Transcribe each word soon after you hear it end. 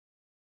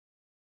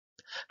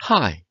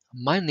Hi,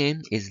 my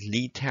name is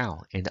Lee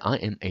Tao, and I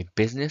am a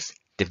business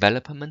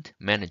development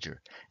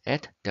manager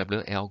at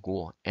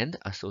Gore and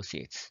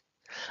Associates.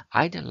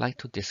 I'd like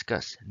to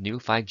discuss new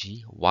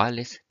 5G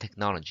wireless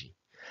technology,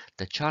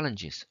 the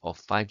challenges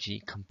of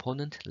 5G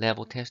component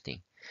level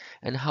testing,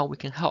 and how we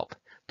can help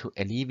to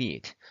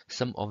alleviate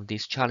some of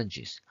these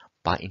challenges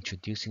by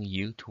introducing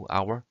you to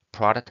our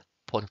product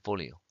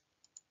portfolio.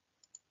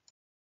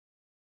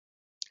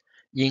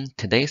 In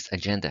today's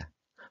agenda,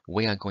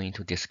 we are going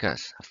to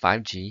discuss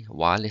 5G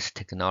wireless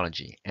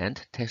technology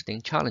and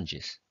testing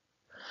challenges,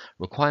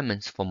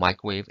 requirements for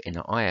microwave and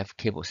RF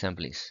cable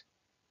assemblies,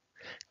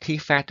 key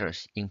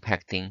factors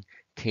impacting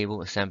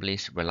cable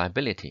assemblies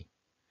reliability,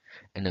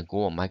 and the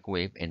Gore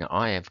microwave and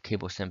RF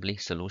cable assembly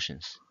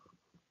solutions.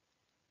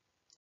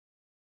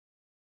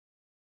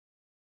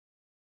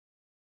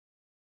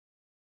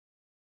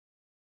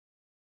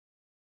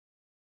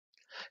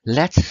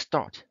 Let's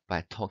start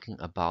by talking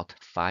about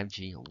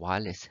 5G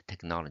wireless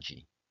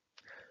technology.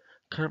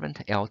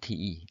 Current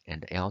LTE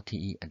and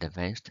LTE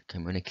advanced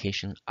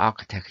communication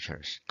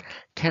architectures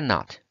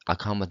cannot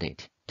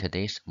accommodate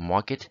today's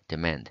market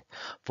demand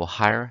for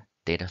higher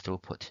data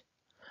throughput,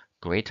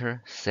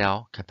 greater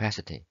cell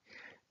capacity,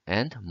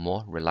 and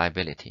more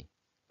reliability.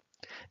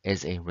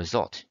 As a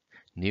result,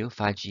 new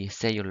 5G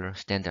cellular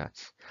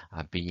standards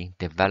are being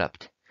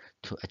developed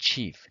to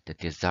achieve the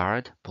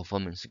desired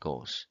performance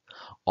goals,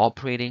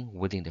 operating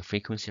within the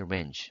frequency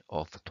range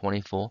of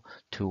 24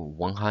 to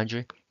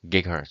 100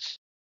 GHz.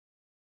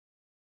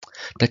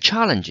 The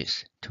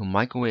challenges to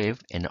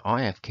microwave and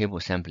RF cable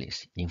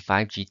assemblies in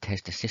 5G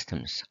test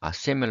systems are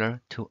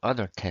similar to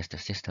other test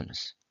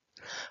systems.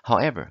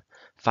 However,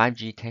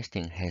 5G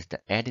testing has the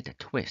added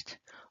twist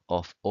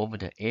of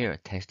over-the-air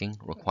testing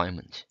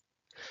requirement.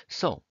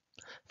 So,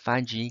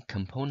 5G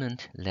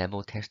component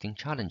level testing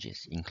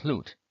challenges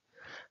include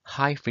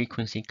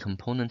high-frequency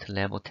component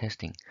level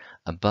testing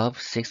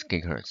above 6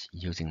 GHz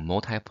using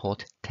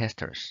multi-port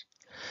testers,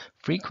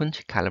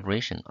 frequent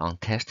calibration on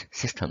test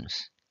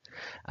systems,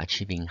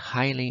 achieving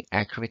highly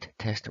accurate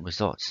test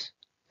results,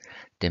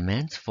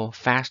 demands for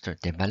faster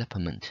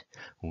development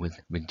with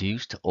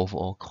reduced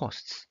overall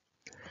costs.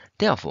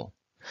 Therefore,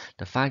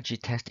 the 5G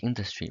test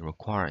industry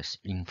requires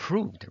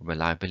improved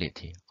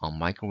reliability on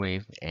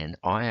microwave and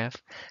RF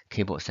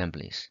cable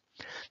assemblies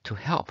to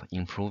help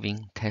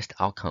improving test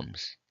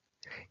outcomes.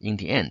 In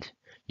the end,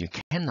 you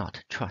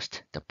cannot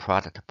trust the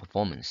product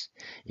performance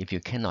if you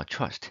cannot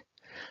trust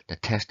the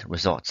test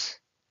results.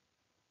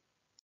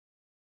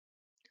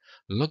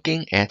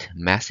 Looking at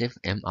massive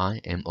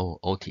MIMO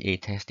OTA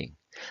testing,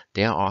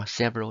 there are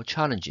several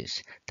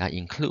challenges that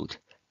include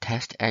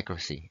test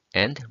accuracy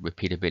and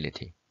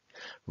repeatability,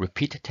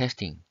 repeat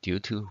testing due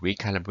to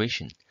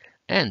recalibration,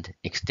 and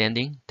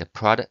extending the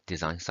product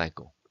design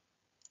cycle.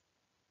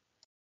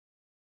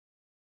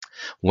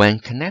 When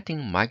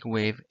connecting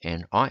microwave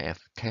and RF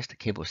test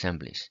cable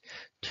assemblies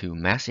to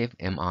massive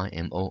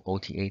MIMO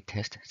OTA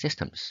test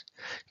systems,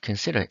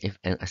 consider if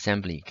an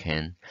assembly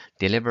can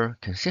deliver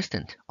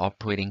consistent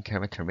operating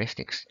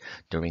characteristics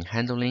during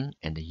handling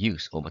and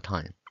use over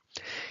time,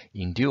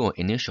 endure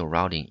initial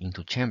routing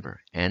into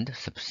chamber and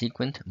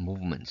subsequent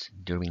movements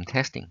during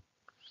testing,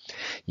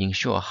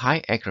 ensure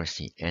high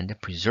accuracy and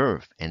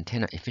preserve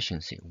antenna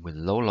efficiency with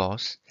low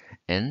loss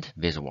and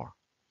visual,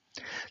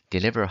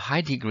 deliver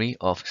high degree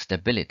of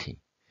stability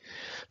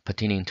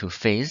pertaining to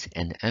phase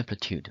and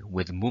amplitude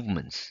with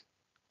movements,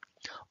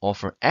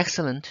 offer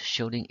excellent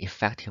shielding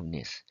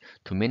effectiveness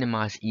to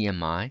minimize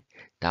EMI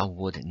that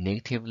would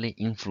negatively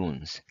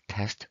influence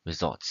test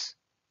results.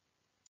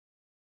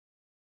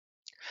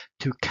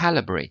 To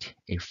calibrate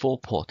a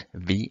 4-port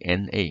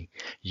VNA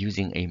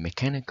using a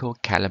mechanical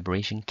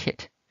calibration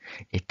kit,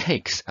 it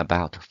takes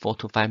about 4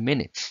 to 5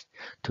 minutes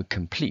to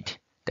complete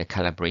the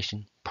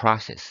calibration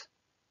process.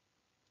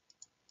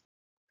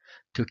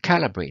 To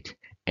calibrate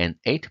an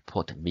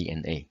 8-port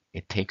VNA,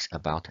 it takes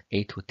about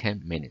 8 to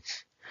 10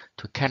 minutes.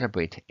 To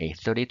calibrate a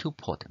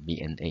 32-port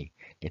VNA,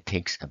 it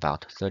takes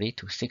about 30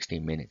 to 60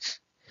 minutes.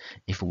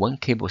 If one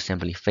cable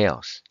assembly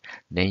fails,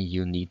 then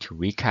you need to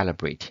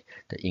recalibrate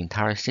the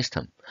entire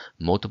system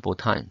multiple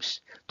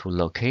times to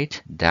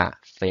locate that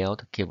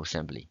failed cable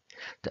assembly.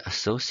 The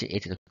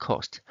associated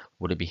cost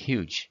would be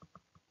huge.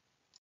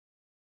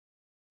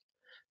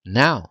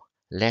 Now,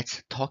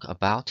 let's talk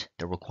about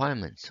the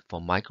requirements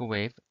for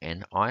microwave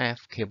and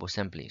RF cable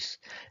assemblies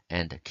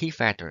and the key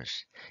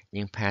factors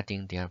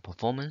impacting their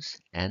performance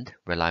and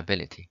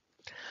reliability.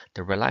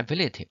 The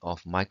reliability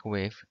of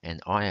microwave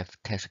and RF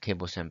test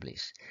cable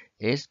assemblies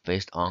is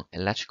based on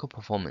electrical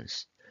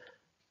performance,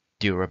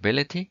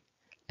 durability,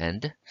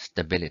 and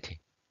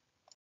stability.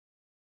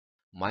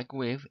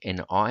 Microwave and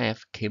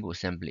RF cable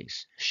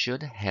assemblies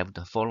should have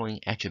the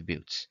following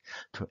attributes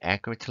to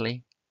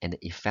accurately and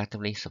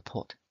effectively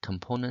support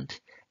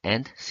component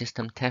and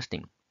system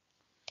testing.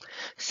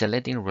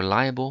 Selecting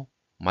reliable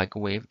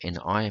microwave and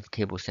RF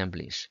cable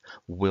assemblies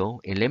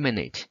will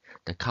eliminate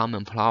the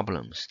common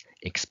problems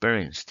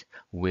experienced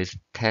with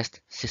test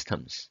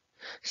systems,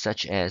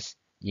 such as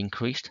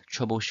increased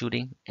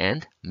troubleshooting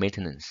and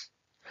maintenance.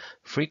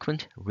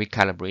 frequent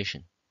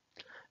recalibration,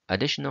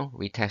 additional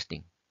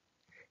retesting,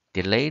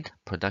 delayed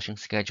production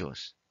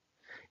schedules,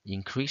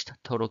 increased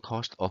total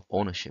cost of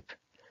ownership,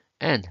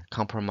 and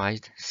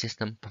compromised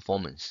system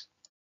performance.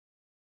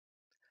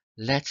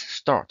 Let's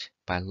start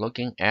by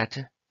looking at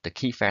the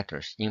key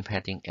factors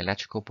impacting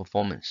electrical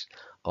performance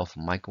of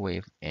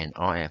microwave and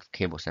RF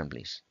cable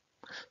assemblies.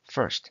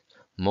 First,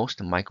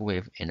 most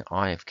microwave and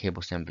RF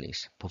cable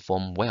assemblies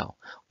perform well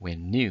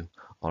when new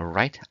or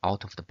right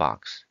out of the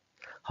box.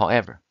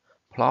 However,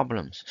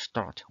 problems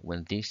start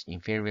when these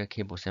inferior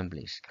cable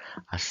assemblies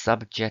are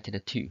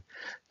subjected to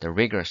the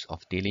rigors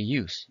of daily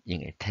use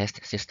in a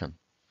test system.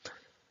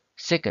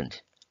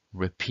 Second,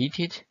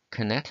 repeated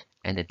connect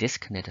and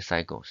disconnect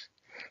cycles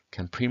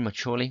can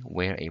prematurely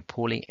wear a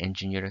poorly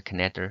engineered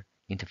connector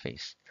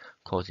interface,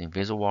 causing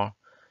visual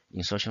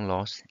insertion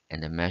loss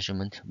and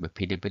measurement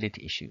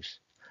repeatability issues.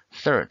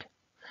 Third,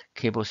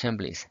 cable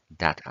assemblies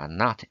that are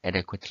not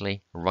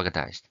adequately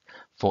ruggedized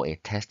for a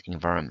test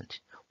environment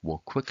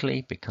will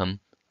quickly become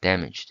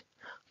damaged,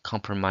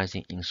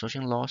 compromising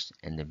insertion loss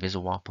and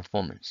visual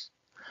performance.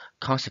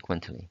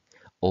 Consequently,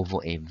 over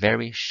a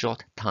very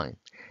short time,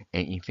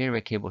 an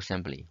inferior cable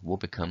assembly will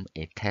become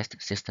a test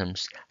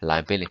system's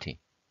liability.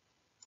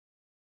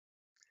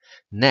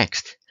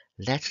 Next,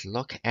 let's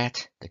look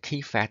at the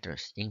key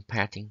factors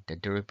impacting the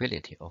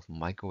durability of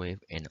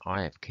microwave and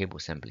RF cable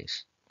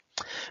assemblies.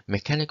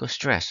 Mechanical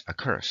stress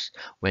occurs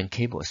when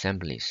cable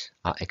assemblies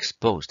are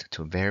exposed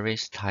to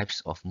various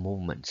types of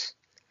movements,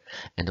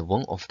 and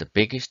one of the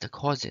biggest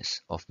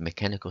causes of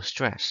mechanical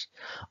stress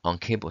on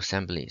cable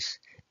assemblies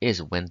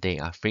is when they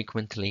are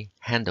frequently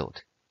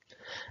handled.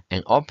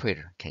 An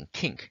operator can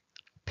kink,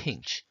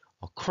 pinch,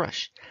 or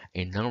crush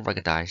a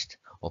non-ruggedized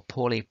or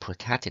poorly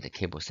protected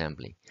cable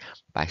assembly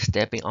by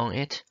stepping on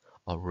it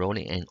or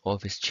rolling an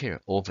office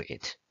chair over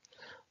it.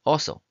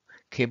 Also,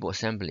 cable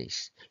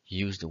assemblies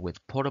used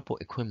with portable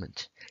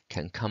equipment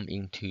can come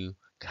into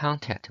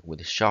contact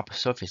with sharp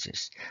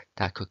surfaces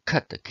that could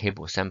cut the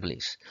cable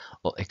assemblies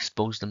or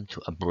expose them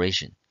to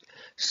abrasion.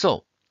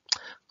 So,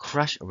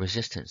 crush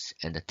resistance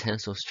and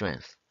tensile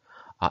strength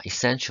are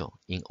essential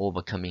in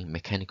overcoming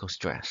mechanical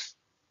stress.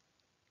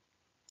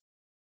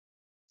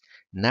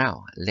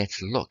 Now,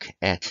 let's look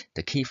at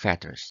the key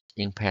factors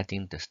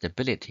impacting the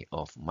stability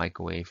of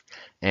microwave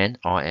and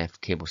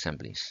RF cable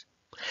assemblies.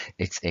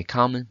 It's a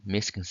common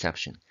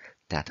misconception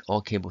that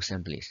all cable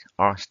assemblies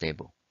are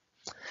stable.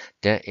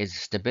 There is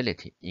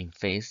stability in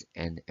phase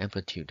and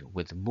amplitude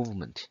with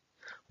movement.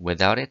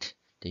 Without it,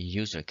 the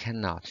user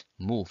cannot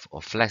move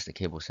or flex the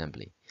cable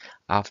assembly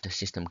after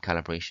system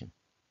calibration.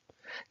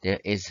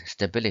 There is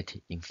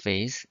stability in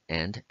phase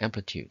and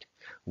amplitude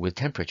with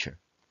temperature.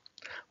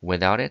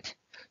 Without it,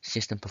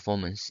 system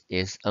performance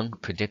is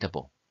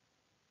unpredictable.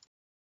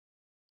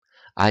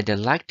 I'd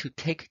like to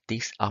take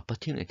this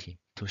opportunity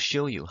to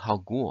show you how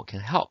Gore can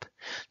help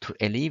to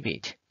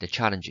alleviate the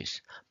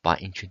challenges by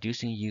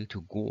introducing you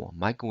to Gore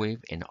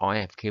microwave and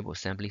RF cable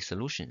assembly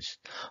solutions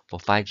for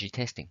 5G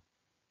testing.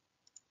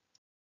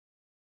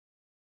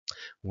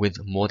 With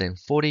more than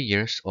 40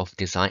 years of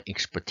design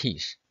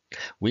expertise,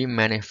 we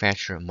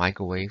manufacture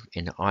microwave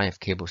and RF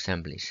cable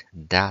assemblies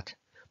that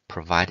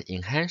provide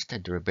enhanced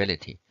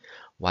durability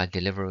while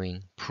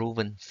delivering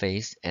proven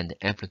phase and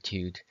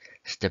amplitude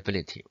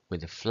stability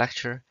with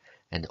flexure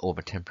and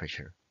over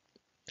temperature.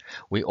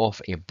 We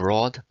offer a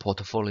broad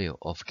portfolio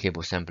of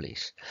cable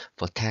assemblies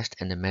for test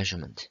and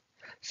measurement,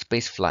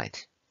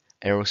 spaceflight,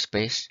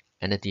 aerospace,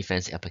 and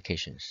defense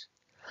applications.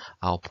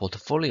 Our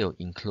portfolio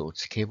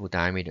includes cable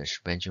diameters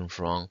ranging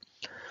from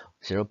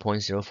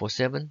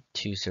 0.047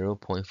 to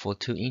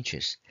 0.42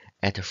 inches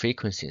at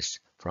frequencies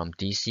from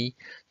DC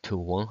to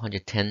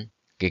 110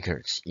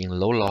 GHz in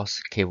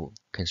low-loss cable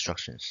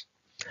constructions.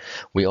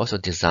 We also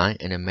design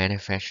and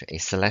manufacture a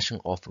selection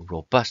of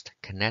robust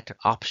connector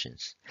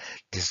options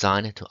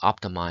designed to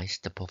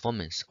optimize the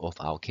performance of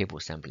our cable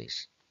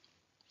assemblies.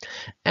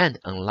 And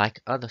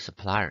unlike other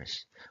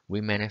suppliers,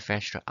 we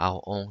manufacture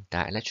our own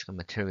dielectric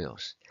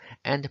materials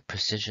and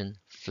precision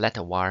flat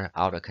wire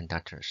outer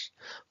conductors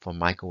for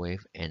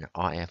microwave and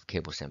RF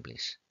cable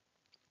assemblies.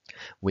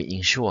 We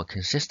ensure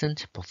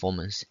consistent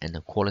performance and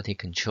quality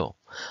control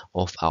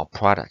of our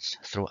products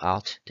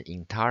throughout the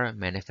entire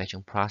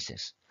manufacturing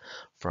process,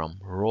 from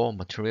raw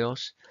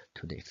materials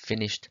to the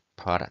finished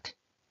product.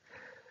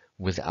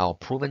 With our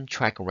proven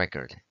track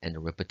record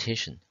and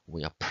reputation,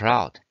 we are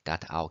proud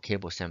that our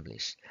cable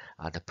assemblies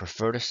are the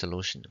preferred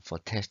solution for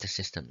test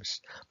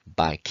systems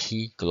by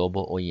key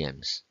global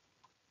OEMs.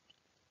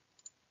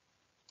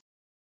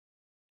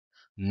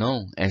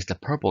 Known as the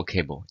purple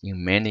cable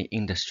in many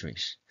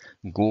industries,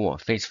 Gore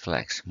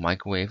PhaseFlex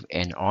microwave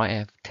and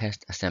RF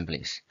test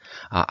assemblies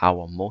are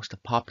our most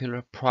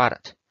popular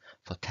product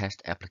for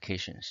test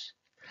applications.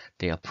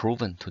 They are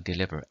proven to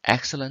deliver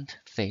excellent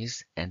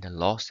phase and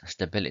loss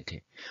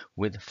stability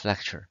with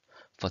flexure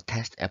for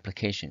test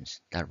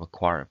applications that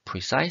require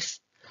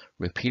precise,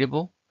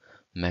 repeatable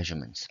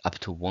measurements up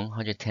to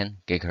 110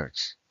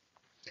 GHz.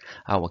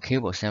 Our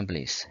cable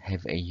assemblies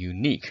have a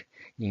unique,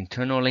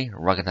 internally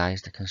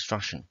ruggedized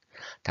construction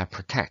that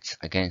protects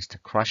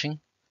against crushing,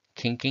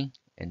 kinking,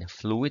 and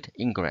fluid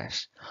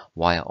ingress,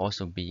 while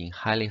also being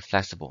highly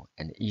flexible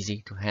and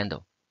easy to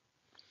handle.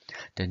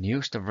 The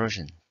newest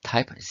version,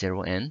 Type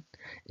 0N,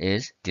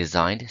 is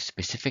designed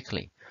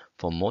specifically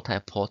for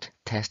multi-port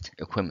test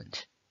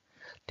equipment.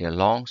 Their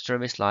long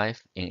service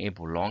life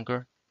enables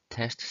longer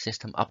test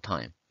system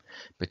uptime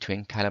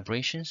between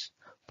calibrations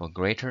for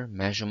greater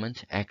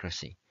measurement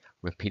accuracy,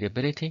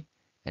 repeatability,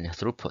 and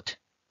throughput,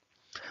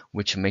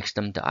 which makes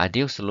them the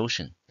ideal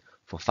solution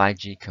for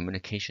 5G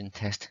communication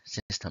test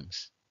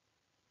systems.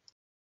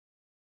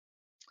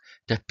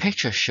 The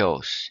picture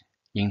shows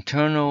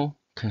internal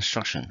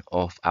construction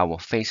of our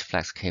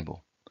PhaseFlex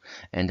cable,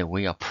 and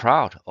we are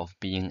proud of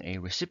being a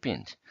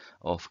recipient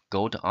of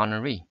Gold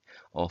Honoree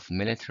of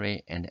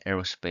Military and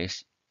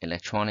Aerospace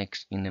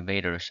Electronics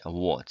Innovators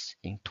Awards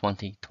in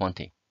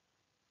 2020.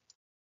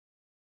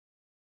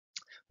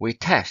 We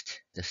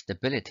test the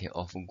stability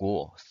of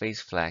Gore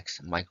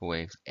PhaseFlex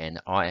microwave and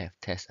RF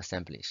test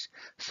assemblies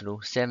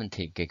through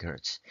 70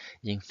 GHz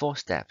in 4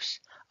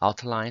 steps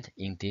outlined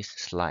in this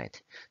slide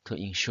to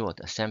ensure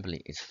the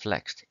assembly is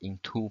flexed in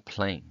 2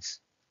 planes.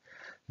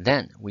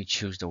 Then we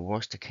choose the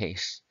worst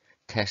case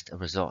test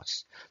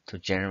results to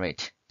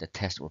generate the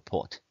test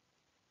report.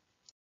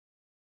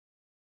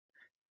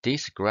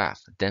 This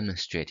graph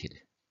demonstrated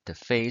the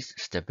phase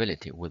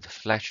stability with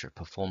flexure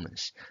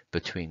performance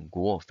between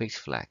Gore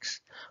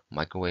PhaseFlex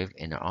microwave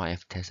and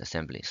RF test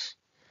assemblies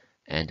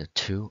and the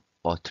 2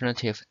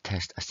 alternative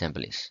test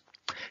assemblies.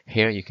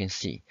 Here you can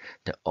see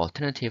the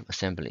alternative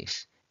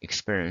assemblies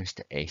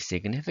experienced a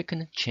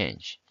significant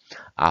change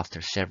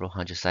after several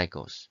hundred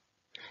cycles.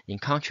 In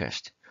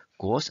contrast,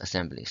 Gore's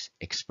assemblies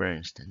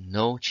experienced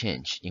no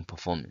change in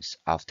performance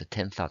after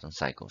 10,000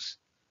 cycles.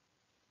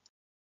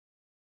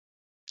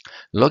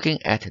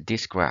 Looking at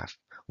this graph,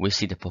 we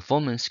see the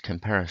performance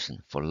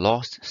comparison for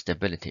lost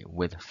stability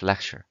with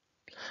flexure.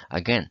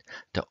 Again,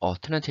 the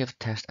alternative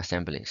test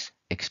assemblies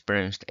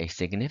experienced a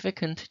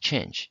significant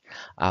change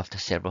after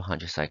several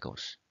hundred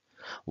cycles,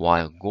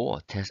 while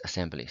Gore test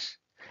assemblies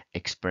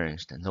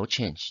experienced no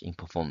change in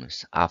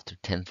performance after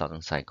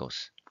 10,000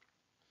 cycles.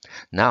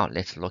 Now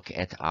let's look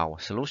at our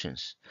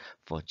solutions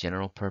for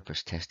general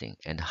purpose testing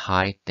and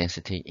high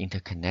density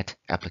interconnect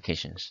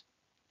applications.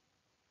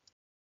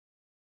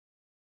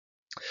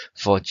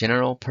 For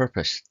general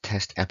purpose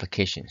test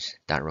applications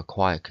that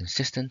require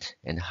consistent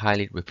and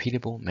highly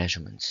repeatable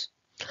measurements,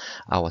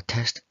 our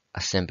test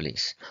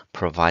assemblies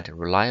provide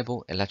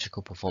reliable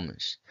electrical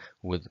performance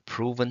with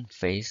proven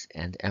phase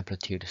and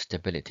amplitude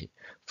stability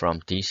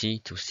from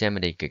DC to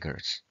 70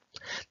 GHz.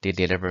 They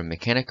deliver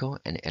mechanical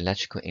and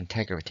electrical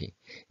integrity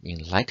in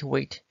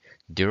lightweight,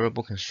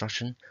 durable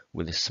construction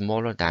with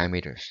smaller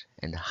diameters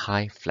and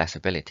high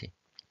flexibility,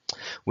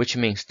 which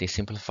means they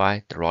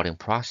simplify the routing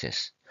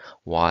process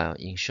while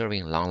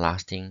ensuring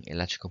long-lasting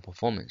electrical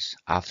performance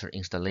after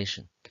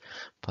installation,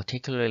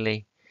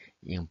 particularly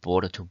in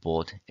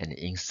board-to-board and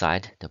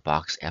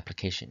inside-the-box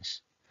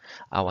applications.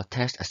 Our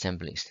test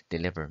assemblies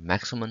deliver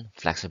maximum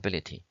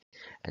flexibility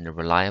and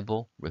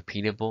reliable,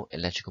 repeatable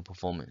electrical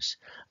performance,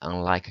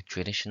 unlike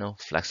traditional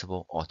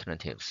flexible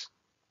alternatives.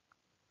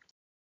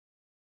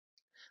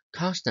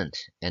 Constant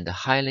and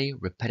highly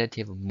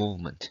repetitive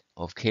movement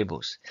of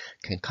cables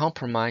can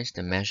compromise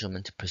the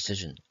measurement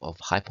precision of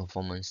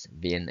high-performance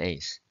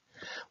VNAs.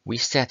 We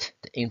set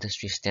the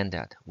industry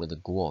standard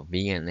with Gore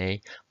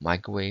VNA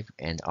microwave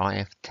and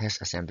RF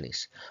test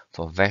assemblies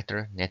for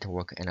vector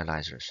network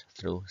analyzers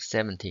through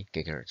 70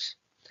 GHz.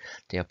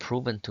 They are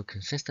proven to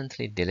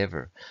consistently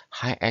deliver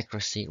high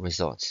accuracy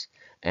results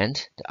and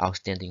the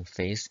outstanding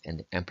phase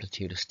and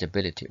amplitude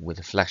stability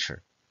with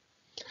flexure.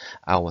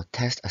 Our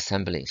test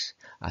assemblies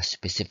are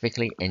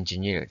specifically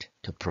engineered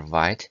to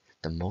provide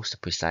the most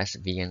precise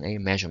VNA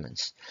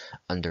measurements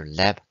under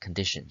lab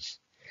conditions.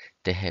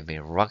 They have a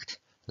rugged,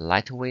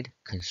 lightweight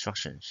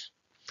constructions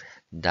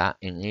that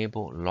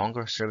enable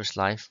longer service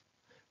life,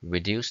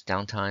 reduce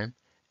downtime,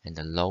 and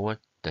lower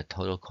the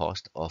total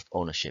cost of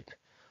ownership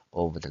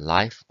over the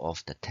life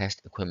of the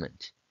test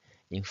equipment.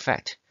 In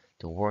fact,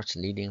 the world's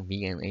leading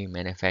VNA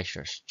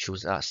manufacturers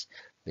choose us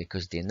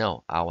because they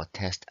know our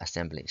test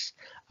assemblies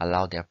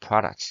allow their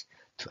products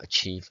to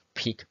achieve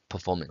peak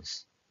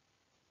performance.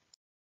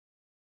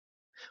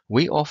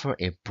 We offer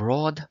a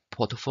broad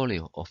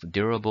portfolio of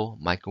durable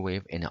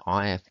microwave and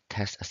RF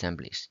test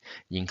assemblies,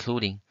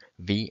 including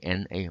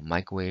VNA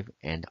microwave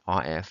and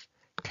RF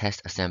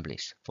test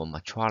assemblies for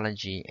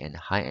metrology and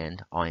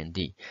high-end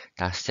R&D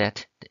that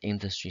set the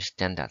industry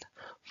standard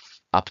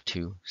up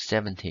to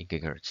 70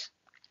 GHz.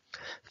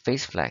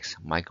 PhaseFlex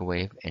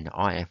microwave and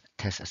RF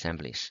test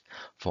assemblies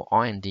for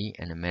R&D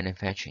and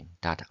manufacturing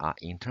that are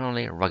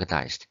internally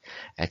ruggedized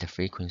at a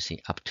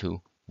frequency up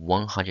to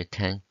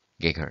 110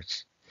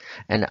 GHz.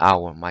 And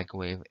our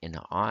microwave and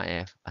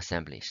RF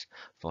assemblies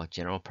for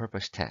general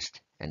purpose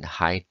test and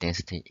high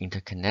density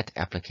interconnect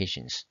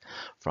applications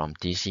from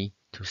DC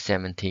to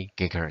 70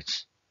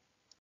 GHz.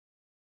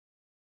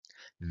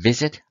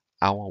 Visit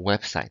our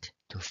website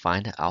to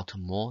find out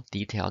more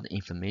detailed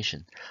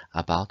information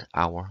about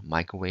our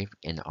microwave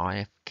and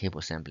RF cable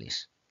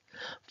assemblies.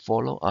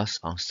 Follow us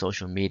on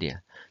social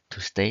media to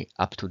stay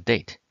up to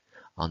date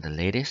on the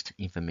latest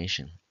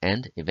information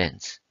and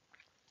events.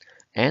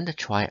 And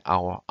try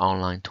our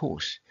online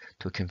tools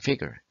to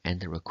configure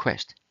and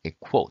request a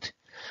quote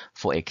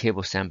for a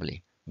cable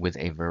assembly with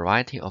a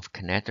variety of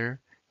connector,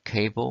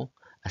 cable,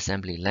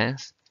 assembly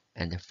length,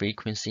 and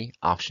frequency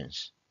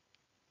options.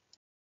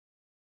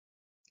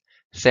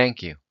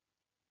 Thank you.